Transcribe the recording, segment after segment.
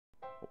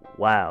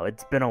Wow,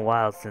 it's been a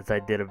while since I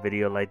did a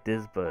video like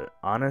this, but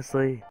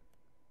honestly,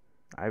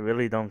 I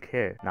really don't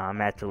care. Nah,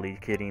 I'm actually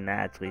kidding. I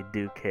actually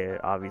do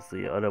care,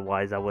 obviously.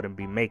 Otherwise, I wouldn't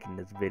be making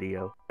this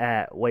video.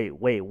 Wait,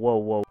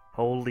 whoa.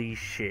 Holy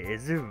shit,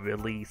 is it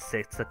really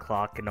 6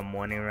 o'clock in the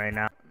morning right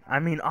now? I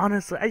mean,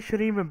 honestly, I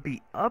shouldn't even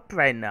be up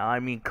right now. I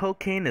mean,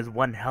 cocaine is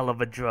one hell of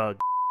a drug.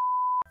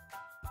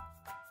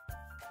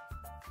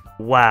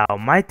 Wow,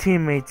 my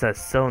teammates are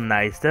so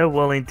nice. They're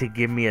willing to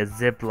give me a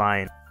zip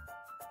line.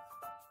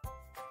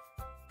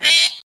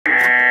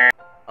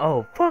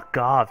 Oh, fuck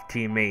off,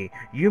 teammate.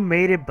 You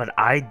made it, but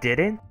I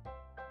didn't?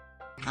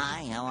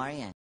 Hi, how are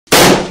you?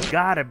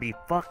 Gotta be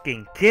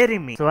fucking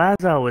kidding me. So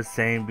as I was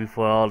saying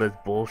before all this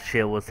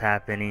bullshit was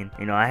happening,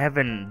 I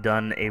haven't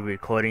done a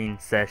recording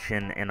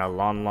session in a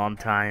long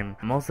time.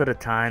 Most of the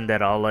time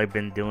that all I've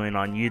been doing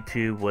on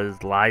YouTube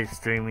was live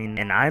streaming,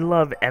 and I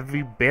love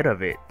every bit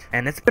of it.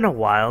 And it's been a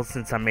while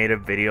since I made a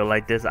video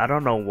like this. I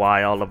don't know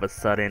why all of a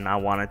sudden I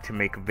wanted to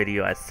make a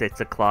video at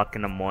 6 o'clock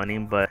in the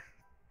morning, but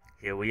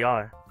here we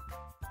are.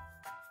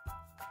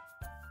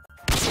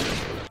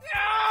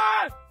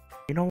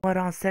 You know what,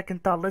 on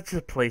second thought, let's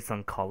just play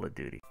some Call of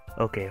Duty.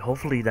 Okay,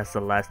 hopefully that's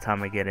the last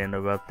time I get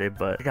interrupted,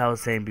 but like I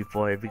was saying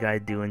before, if you guys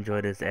do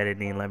enjoy this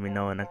editing, let me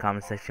know in the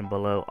comment section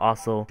below.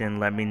 Also, then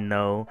let me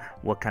know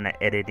what kind of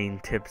editing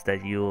tips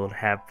that you will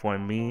have for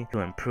me to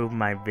improve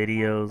my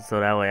videos,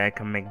 so that way I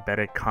can make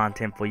better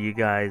content for you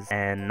guys.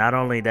 And not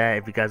only that,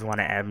 if you guys want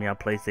to add me on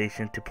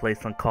PlayStation to play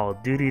some Call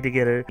of Duty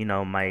together,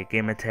 my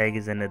gamer tag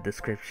is in the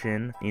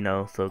description,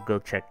 so go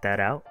check that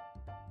out.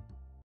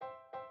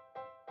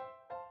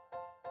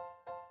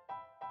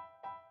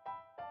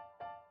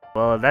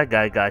 Well, that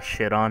guy got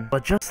shit on.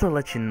 But just to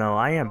let you know,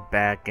 I am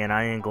back and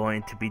I am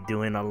going to be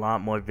doing a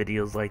lot more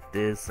videos like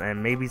this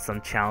and maybe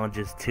some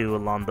challenges too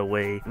along the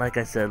way. Like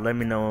I said, let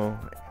me know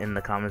in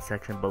the comment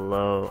section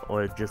below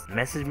or just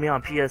message me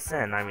on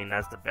PSN. I mean,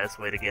 that's the best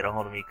way to get a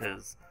hold of me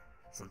because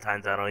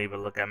sometimes I don't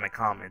even look at my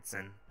comments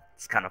and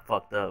it's kind of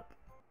fucked up.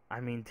 I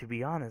mean, to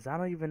be honest, I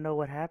don't even know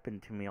what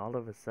happened to me. All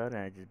of a sudden,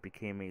 I just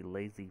became a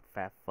lazy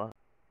fat fuck.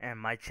 And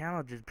my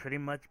channel just pretty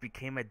much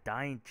became a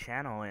dying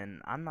channel,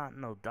 and I'm not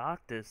no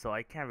doctor, so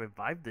I can't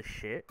revive the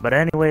shit. But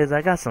anyways,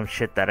 I got some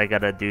shit that I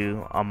gotta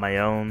do on my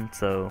own,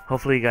 so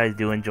hopefully you guys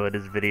do enjoy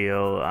this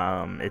video.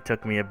 It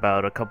took me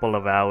about a couple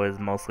of hours,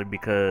 mostly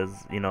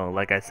because,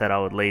 like I said, I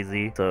was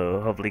lazy.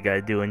 So hopefully you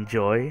guys do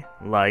enjoy,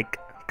 like,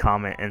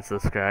 comment, and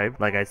subscribe.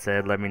 Like I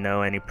said, let me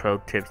know any pro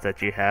tips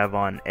that you have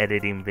on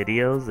editing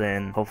videos,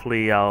 and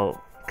hopefully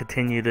I'll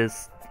continue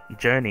this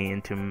journey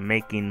into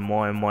making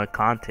more and more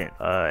content.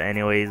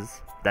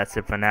 Anyways, that's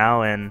it for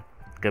now, and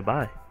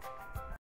goodbye.